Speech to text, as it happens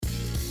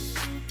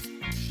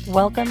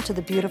Welcome to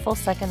the Beautiful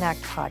Second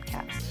Act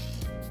podcast.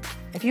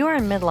 If you are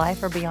in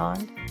midlife or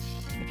beyond,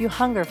 if you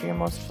hunger for your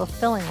most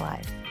fulfilling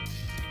life,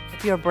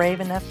 if you are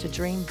brave enough to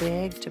dream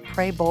big, to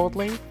pray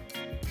boldly,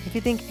 if you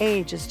think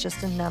age is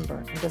just a number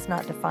and does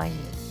not define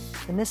you,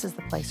 then this is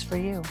the place for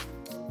you.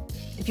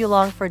 If you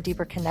long for a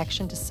deeper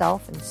connection to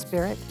self and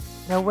spirit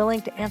and are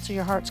willing to answer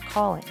your heart's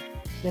calling,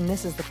 then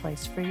this is the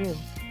place for you.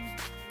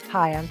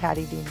 Hi, I'm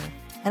Patti, Diener,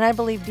 and I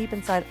believe deep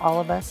inside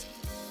all of us,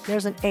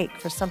 there's an ache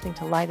for something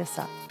to light us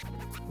up.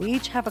 We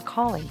each have a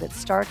calling that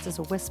starts as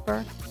a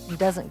whisper and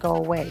doesn't go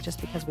away just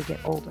because we get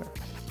older.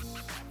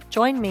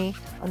 Join me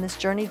on this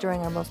journey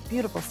during our most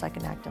beautiful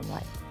second act in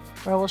life,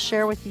 where I will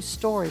share with you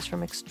stories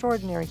from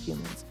extraordinary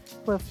humans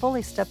who have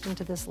fully stepped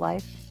into this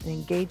life in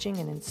engaging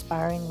and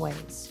inspiring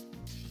ways.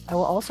 I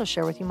will also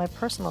share with you my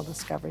personal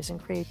discoveries in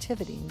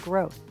creativity and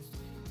growth.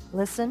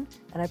 Listen,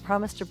 and I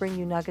promise to bring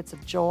you nuggets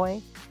of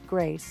joy,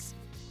 grace,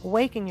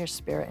 awaken your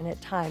spirit, and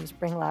at times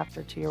bring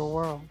laughter to your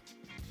world.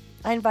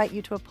 I invite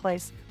you to a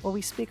place where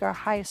we speak our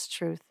highest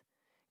truth,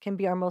 can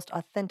be our most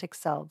authentic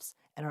selves,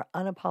 and are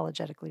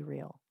unapologetically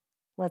real.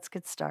 Let's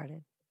get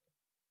started.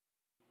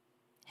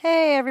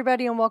 Hey,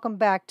 everybody, and welcome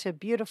back to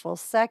Beautiful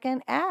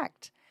Second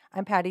Act.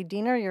 I'm Patti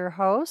Diener, your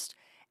host.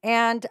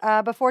 And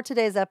before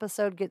today's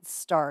episode gets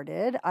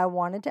started, I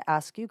wanted to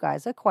ask you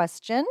guys a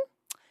question.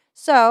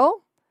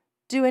 So,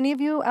 do any of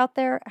you out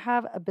there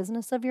have a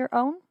business of your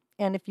own?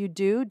 And if you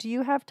do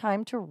you have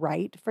time to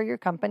write for your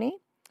company?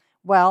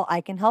 Well, I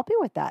can help you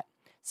with that.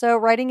 So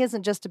writing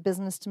isn't just a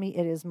business to me,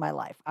 it is my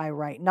life. I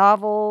write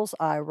novels,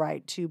 I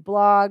write 2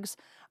 blogs,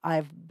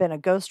 I've been a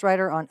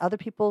ghostwriter on other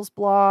people's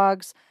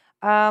blogs.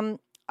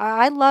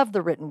 I love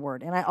the written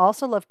word, and I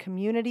also love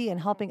community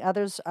and helping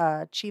others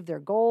achieve their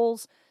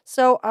goals.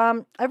 So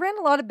I ran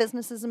a lot of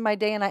businesses in my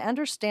day, and I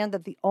understand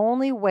that the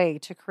only way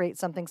to create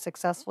something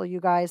successful,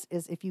 you guys,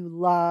 is if you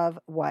love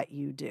what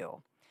you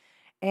do.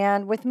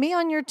 And with me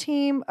on your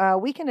team,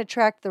 we can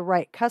attract the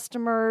right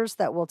customers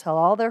that will tell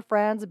all their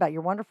friends about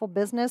your wonderful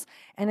business.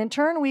 And in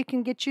turn, we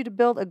can get you to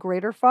build a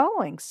greater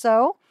following.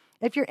 So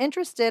if you're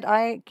interested,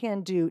 I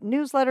can do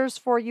newsletters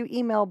for you,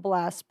 email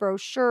blasts,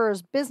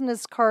 brochures,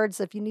 business cards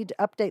if you need to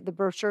update the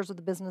brochures with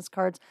the business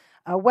cards,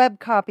 web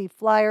copy,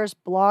 flyers,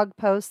 blog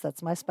posts.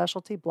 That's my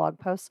specialty, blog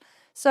posts.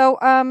 So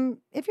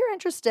if you're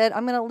interested,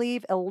 I'm going to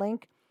leave a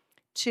link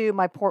to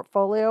my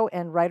portfolio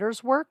and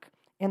writer's work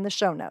in the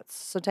show notes.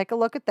 So take a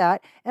look at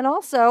that. And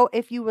also,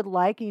 if you would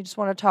like and you just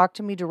want to talk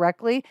to me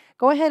directly,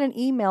 go ahead and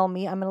email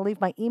me. I'm going to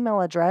leave my email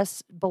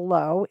address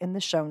below in the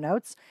show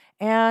notes.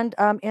 And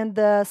in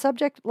the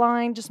subject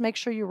line, just make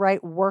sure you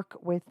write work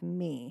with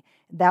me.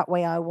 That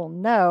way I will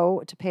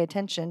know to pay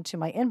attention to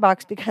my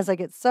inbox because I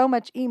get so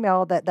much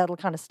email that'll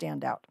kind of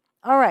stand out.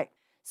 All right.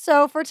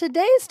 So for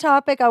today's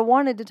topic, I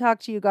wanted to talk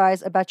to you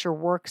guys about your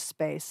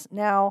workspace.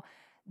 Now,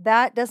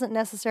 that doesn't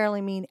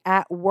necessarily mean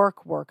at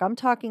work. I'm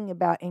talking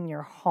about in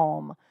your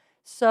home.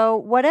 So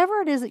whatever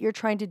it is that you're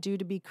trying to do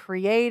to be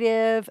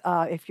creative,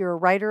 if you're a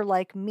writer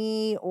like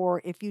me,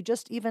 or if you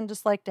just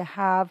like to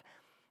have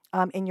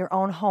in your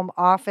own home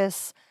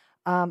office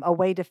a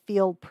way to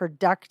feel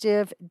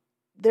productive,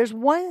 there's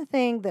one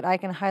thing that I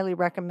can highly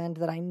recommend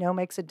that I know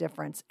makes a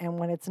difference. And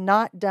when it's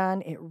not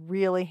done, it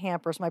really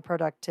hampers my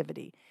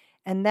productivity.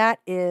 And that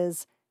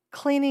is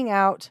cleaning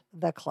out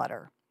the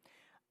clutter.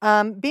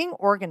 Being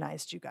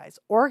organized, you guys.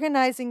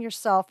 Organizing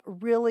yourself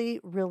really,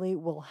 really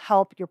will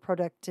help your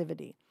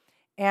productivity.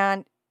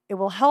 And it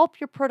will help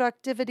your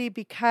productivity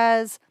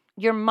because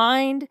your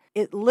mind,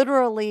 it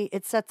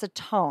sets a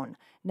tone.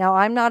 Now,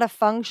 I'm not a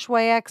feng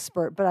shui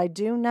expert, but I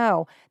do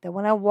know that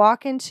when I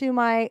walk into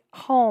my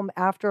home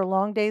after a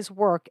long day's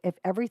work, if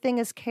everything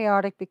is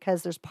chaotic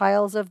because there's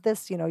piles of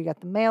this, you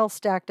got the mail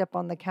stacked up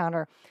on the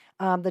counter,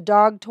 the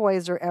dog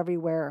toys are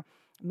everywhere.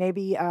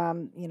 Maybe,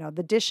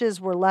 the dishes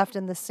were left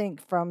in the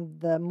sink from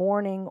the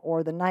morning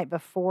or the night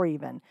before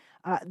even.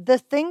 The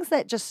things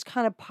that just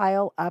kind of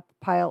pile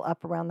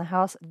up around the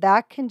house,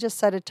 that can just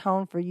set a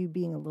tone for you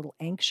being a little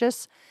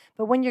anxious.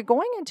 But when you're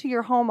going into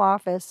your home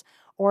office,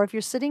 or if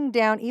you're sitting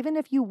down, even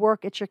if you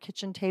work at your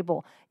kitchen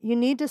table, you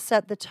need to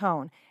set the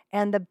tone.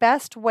 And the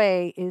best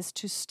way is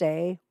to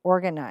stay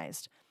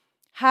organized.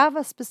 Have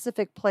a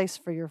specific place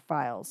for your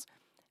files.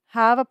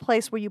 Have a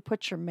place where you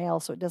put your mail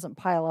so it doesn't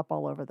pile up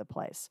all over the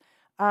place.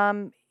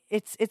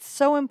 It's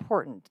so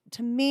important.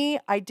 To me,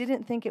 I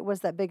didn't think it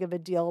was that big of a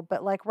deal,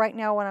 but like right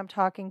now when I'm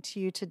talking to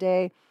you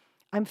today,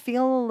 I'm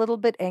feeling a little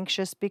bit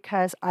anxious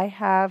because I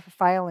have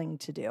filing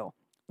to do.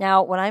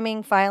 Now, when I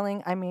mean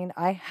filing,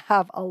 I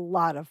have a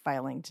lot of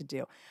filing to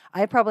do.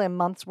 I have probably a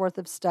month's worth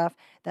of stuff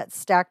that's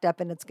stacked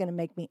up and it's going to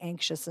make me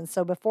anxious. And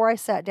so before I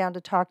sat down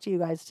to talk to you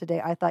guys today,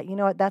 I thought, you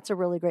know what, that's a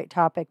really great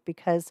topic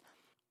because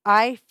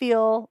I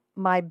feel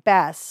my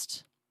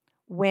best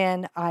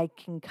when I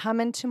can come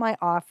into my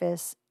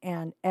office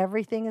and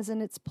everything is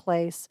in its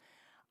place.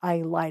 I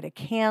light a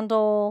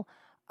candle.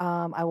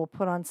 I will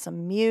put on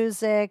some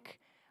music.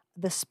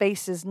 The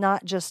space is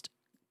not just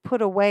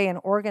put away and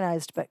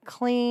organized, but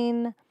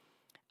clean.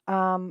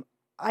 I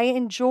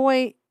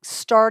enjoy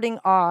starting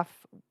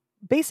off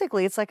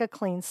basically it's like a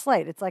clean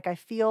slate. It's like I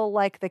feel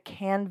like the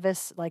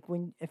canvas, like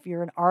if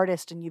you're an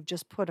artist and you've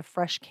just put a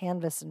fresh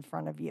canvas in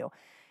front of you.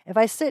 If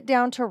I sit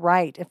down to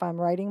write, if I'm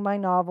writing my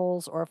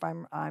novels or if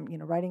I'm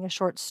writing a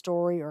short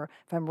story or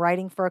if I'm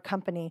writing for a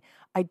company,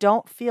 I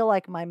don't feel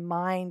like my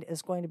mind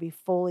is going to be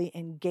fully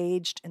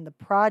engaged in the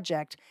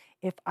project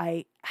if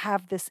I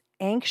have this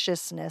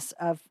anxiousness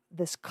of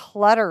this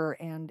clutter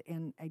and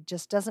it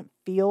just doesn't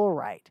feel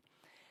right.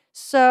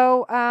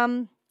 So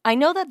I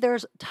know that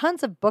there's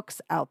tons of books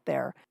out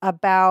there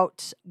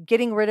about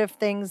getting rid of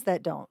things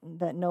that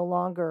no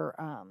longer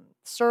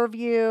serve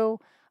you.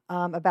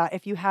 About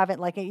if you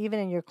haven't, like even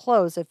in your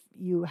clothes, if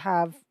you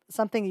have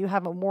something you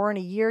haven't worn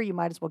in a year, you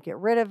might as well get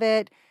rid of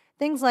it.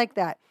 Things like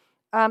that.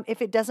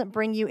 If it doesn't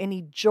bring you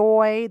any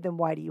joy, then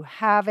why do you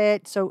have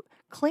it? So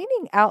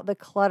cleaning out the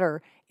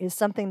clutter is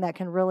something that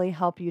can really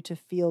help you to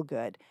feel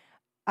good.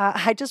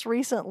 I just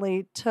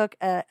recently took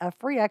a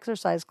free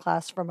exercise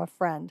class from a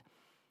friend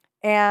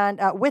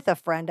and with a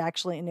friend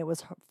actually, and it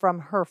was from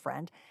her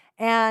friend.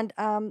 And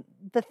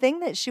the thing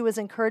that she was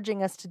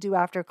encouraging us to do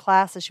after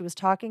class is she was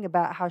talking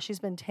about how she's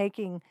been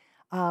taking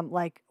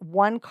like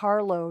one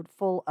carload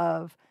full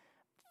of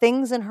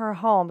things in her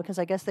home because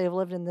I guess they've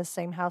lived in this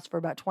same house for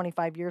about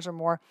 25 years or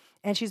more.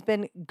 And she's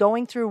been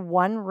going through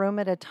one room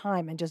at a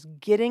time and just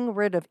getting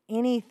rid of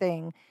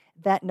anything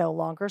that no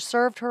longer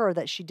served her or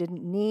that she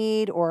didn't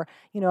need, or,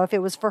 if it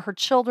was for her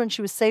children,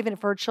 she was saving it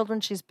for her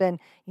children. She's been,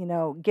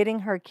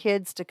 getting her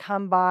kids to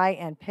come by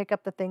and pick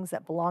up the things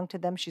that belong to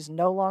them. She's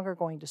no longer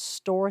going to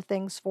store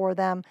things for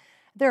them.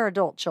 They're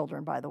adult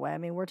children, by the way. I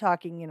mean, we're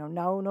talking,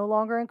 no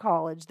longer in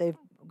college. They've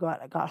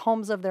got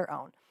homes of their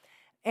own.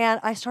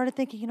 And I started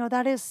thinking,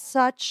 that is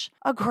such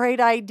a great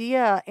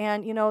idea.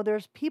 And,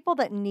 there's people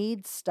that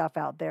need stuff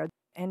out there.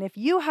 And if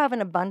you have an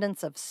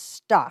abundance of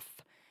stuff,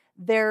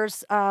 there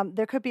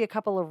could be a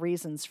couple of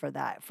reasons for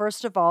that.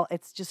 First of all,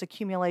 it's just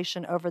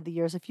accumulation over the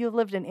years. If you've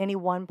lived in any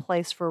one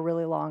place for a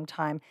really long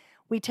time,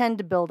 we tend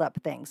to build up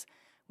things.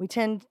 We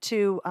tend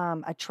to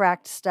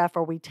attract stuff,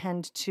 or we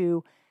tend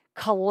to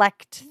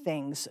collect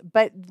things.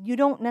 But you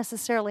don't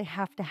necessarily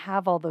have to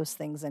have all those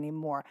things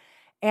anymore.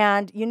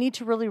 And you need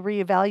to really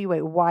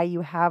reevaluate why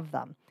you have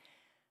them.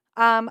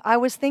 I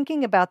was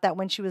thinking about that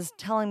when she was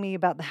telling me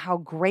about how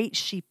great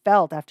she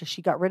felt after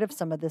she got rid of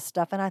some of this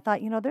stuff. And I thought,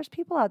 there's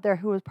people out there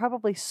who are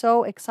probably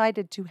so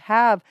excited to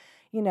have,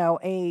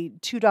 a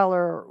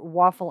 $2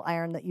 waffle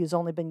iron that has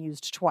only been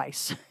used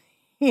twice,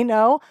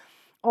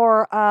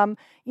 or,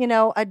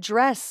 a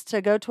dress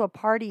to go to a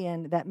party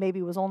in that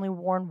maybe was only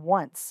worn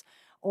once.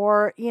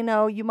 Or,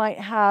 you might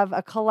have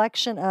a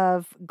collection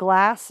of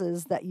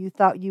glasses that you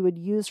thought you would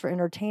use for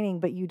entertaining,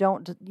 but you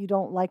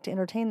don't like to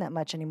entertain that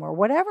much anymore.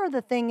 Whatever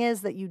the thing is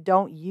that you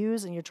don't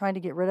use and you're trying to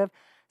get rid of,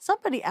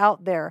 somebody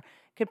out there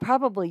could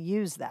probably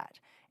use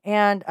that.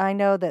 And I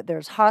know that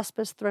there's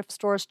hospice thrift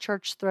stores,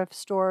 church thrift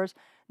stores.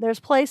 There's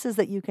places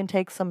that you can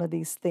take some of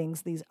these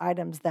things, these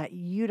items that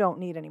you don't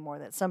need anymore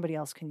that somebody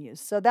else can use.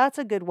 So that's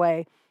a good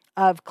way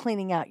of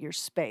cleaning out your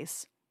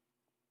space.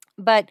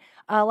 But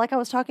like I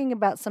was talking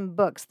about some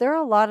books, there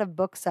are a lot of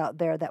books out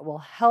there that will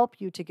help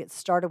you to get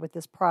started with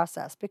this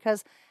process.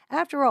 Because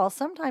after all,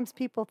 sometimes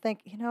people think,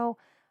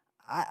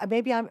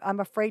 maybe I'm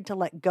afraid to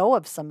let go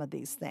of some of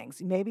these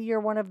things. Maybe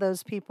you're one of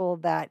those people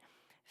that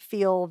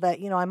feel that,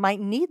 I might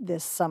need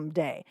this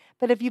someday.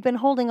 But if you've been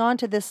holding on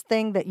to this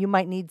thing that you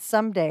might need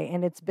someday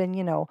and it's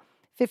been,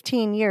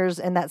 15 years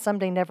and that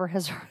someday never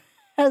has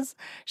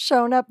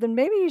shown up, then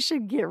maybe you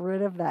should get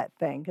rid of that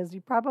thing because you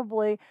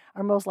probably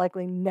are most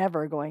likely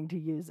never going to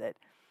use it.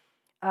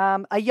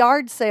 A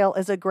yard sale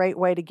is a great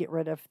way to get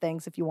rid of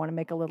things if you want to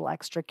make a little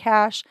extra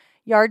cash.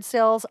 Yard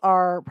sales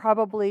are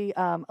probably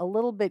a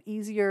little bit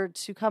easier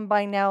to come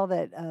by now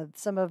that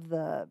some of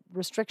the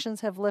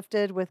restrictions have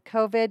lifted with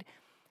COVID,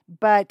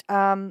 but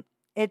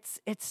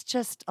it's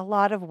just a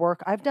lot of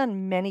work. I've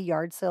done many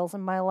yard sales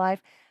in my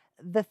life.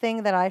 The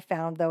thing that I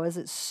found, though, is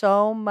it's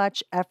so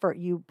much effort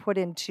you put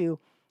into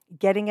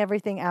getting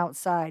everything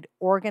outside,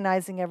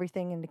 organizing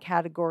everything into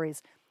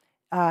categories,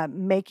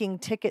 making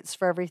tickets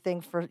for everything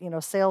for,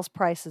 sales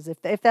prices,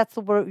 if that's the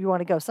way you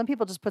want to go. Some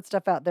people just put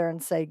stuff out there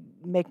and say,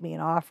 make me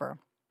an offer.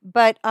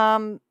 But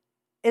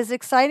as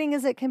exciting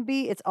as it can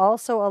be, it's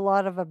also a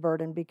lot of a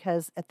burden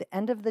because at the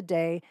end of the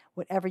day,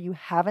 whatever you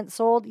haven't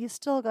sold, you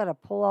still got to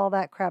pull all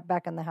that crap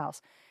back in the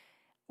house.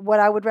 What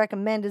I would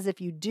recommend is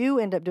if you do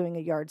end up doing a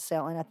yard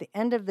sale and at the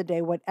end of the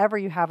day, whatever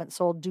you haven't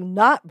sold, do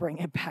not bring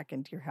it back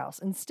into your house.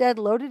 Instead,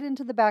 load it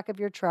into the back of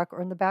your truck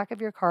or in the back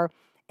of your car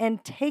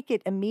and take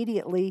it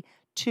immediately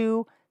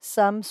to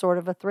some sort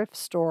of a thrift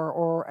store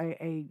or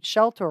a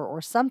shelter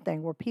or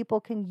something where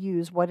people can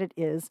use what it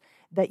is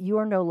that you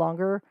are no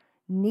longer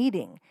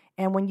needing.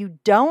 And when you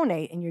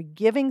donate and you're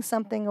giving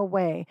something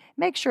away,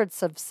 make sure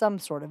it's of some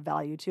sort of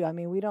value too. I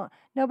mean,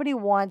 nobody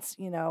wants,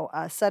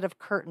 a set of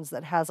curtains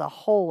that has a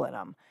hole in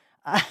them.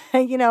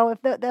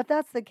 If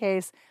that's the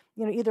case,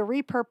 either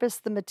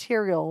repurpose the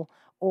material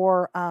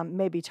or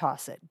maybe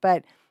toss it.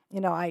 But,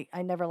 I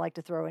never like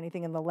to throw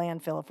anything in the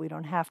landfill if we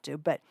don't have to.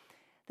 But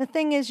the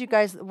thing is, you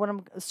guys, what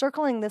I'm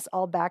circling this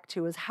all back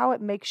to is how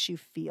it makes you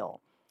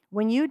feel.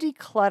 When you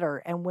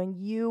declutter and when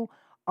you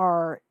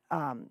are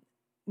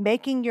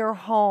making your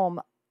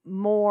home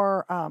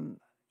more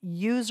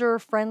user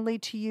friendly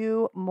to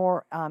you,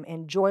 more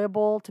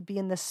enjoyable to be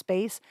in the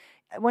space.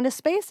 When a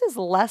space is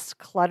less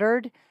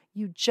cluttered,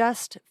 you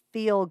just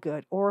feel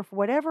good. Or if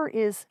whatever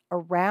is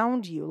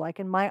around you, like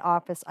in my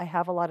office, I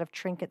have a lot of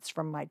trinkets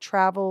from my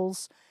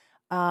travels.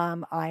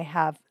 I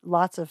have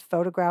lots of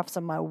photographs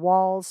on my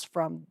walls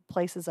from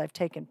places I've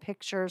taken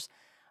pictures.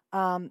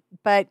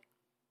 But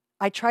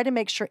I try to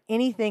make sure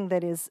anything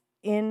that is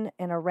in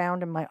and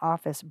around in my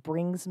office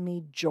brings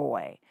me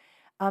joy.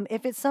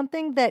 If it's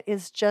something that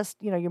is just,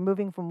 you're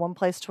moving from one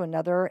place to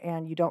another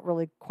and you don't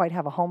really quite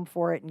have a home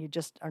for it and you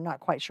just are not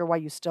quite sure why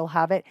you still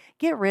have it,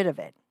 get rid of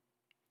it.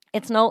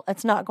 It's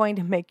not going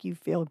to make you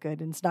feel good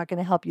and it's not going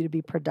to help you to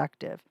be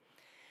productive.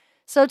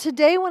 So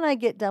today when I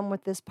get done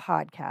with this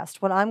podcast,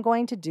 what I'm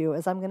going to do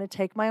is I'm going to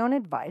take my own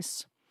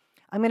advice.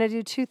 I'm going to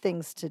do two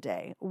things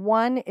today.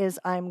 One is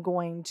I'm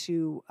going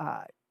to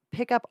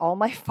pick up all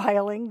my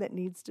filing that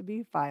needs to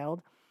be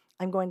filed.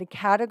 I'm going to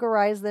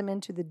categorize them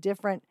into the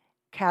different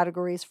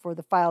categories for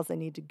the files they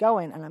need to go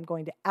in, and I'm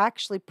going to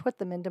actually put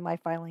them into my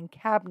filing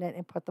cabinet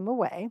and put them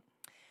away.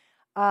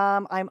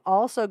 I'm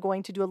also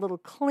going to do a little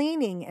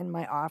cleaning in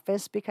my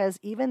office because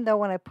even though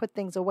when I put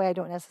things away, I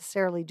don't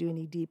necessarily do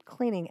any deep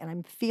cleaning, and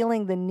I'm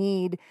feeling the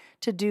need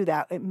to do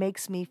that. It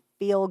makes me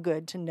feel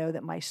good to know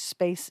that my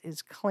space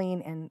is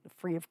clean and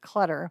free of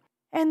clutter.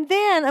 And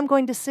then I'm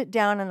going to sit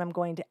down and I'm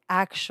going to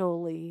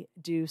actually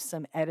do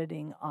some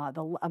editing.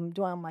 I'm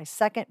doing my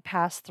second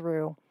pass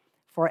through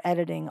for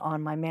editing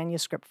on my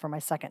manuscript for my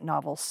second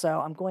novel. So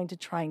I'm going to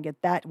try and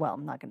get that. Well,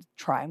 I'm not going to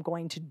try. I'm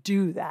going to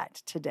do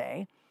that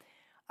today.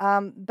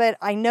 But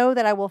I know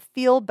that I will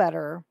feel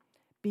better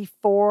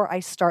before I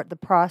start the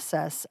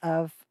process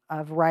of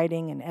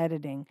writing and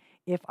editing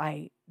if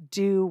I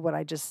do what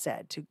I just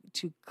said,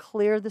 to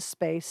clear the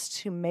space,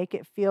 to make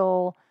it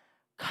feel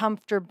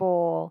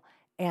comfortable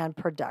and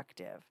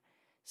productive.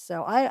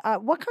 So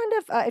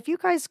if you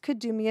guys could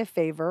do me a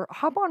favor,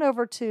 hop on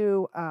over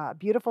to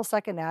Beautiful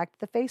Second Act,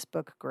 the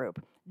Facebook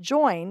group,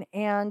 join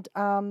and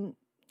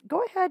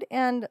go ahead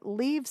and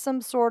leave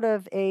some sort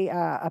of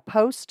a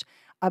post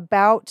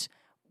about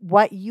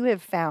what you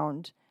have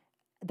found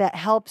that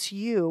helps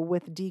you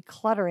with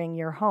decluttering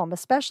your home,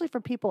 especially for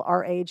people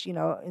our age, in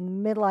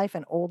midlife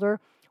and older.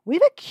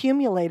 We've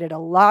accumulated a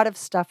lot of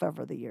stuff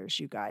over the years,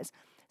 you guys.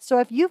 So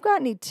if you've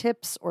got any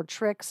tips or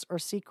tricks or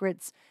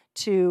secrets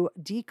to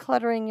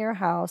decluttering your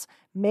house,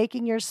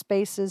 making your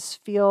spaces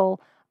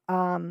feel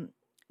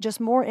just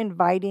more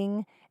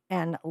inviting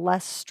and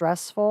less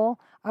stressful,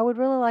 I would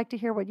really like to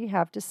hear what you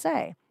have to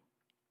say.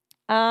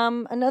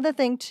 Another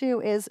thing, too,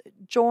 is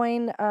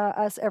join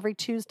us every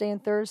Tuesday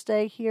and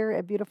Thursday here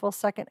at Beautiful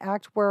Second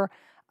Act, where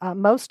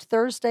most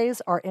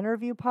Thursdays are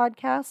interview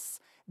podcasts.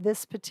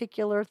 This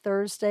particular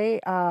Thursday,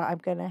 I'm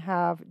going to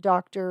have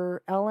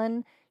Dr.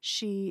 Ellen.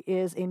 She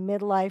is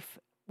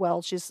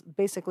she's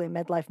basically a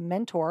midlife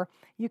mentor.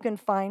 You can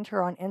find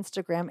her on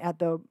Instagram at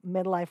the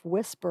Midlife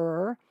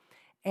Whisperer.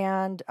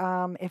 And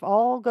if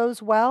all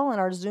goes well and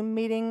our Zoom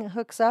meeting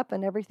hooks up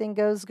and everything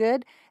goes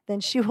good, then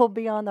she will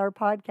be on our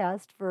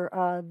podcast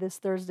for this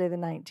Thursday, the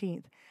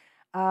 19th.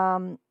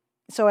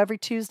 So every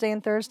Tuesday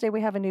and Thursday,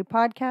 we have a new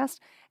podcast.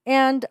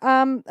 And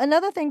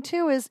another thing,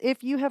 too, is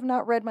if you have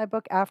not read my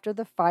book, After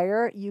the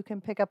Fire, you can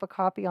pick up a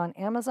copy on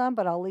Amazon,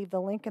 but I'll leave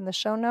the link in the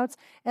show notes.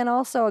 And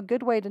also a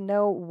good way to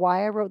know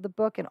why I wrote the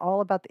book and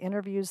all about the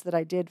interviews that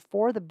I did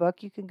for the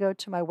book, you can go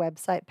to my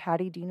website,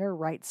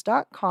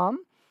 pattidienerwrites.com.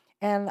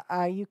 And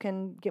you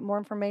can get more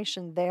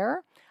information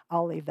there.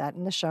 I'll leave that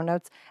in the show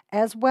notes,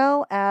 as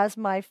well as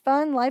my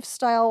fun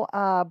lifestyle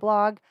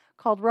blog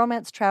called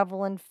Romance,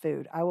 Travel, and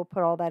Food. I will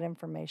put all that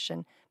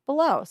information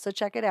below, so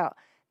check it out.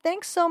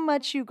 Thanks so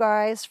much, you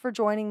guys, for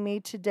joining me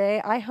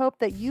today. I hope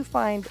that you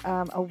find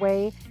a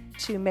way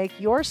to make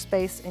your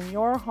space in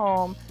your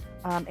home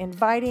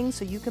inviting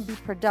so you can be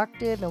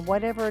productive in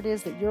whatever it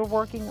is that you're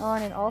working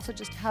on, and also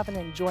just have an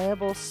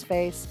enjoyable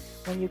space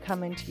when you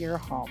come into your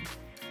home.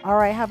 All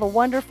right, have a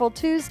wonderful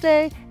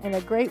Tuesday and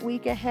a great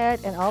week ahead,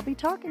 and I'll be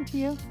talking to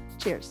you.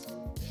 Cheers.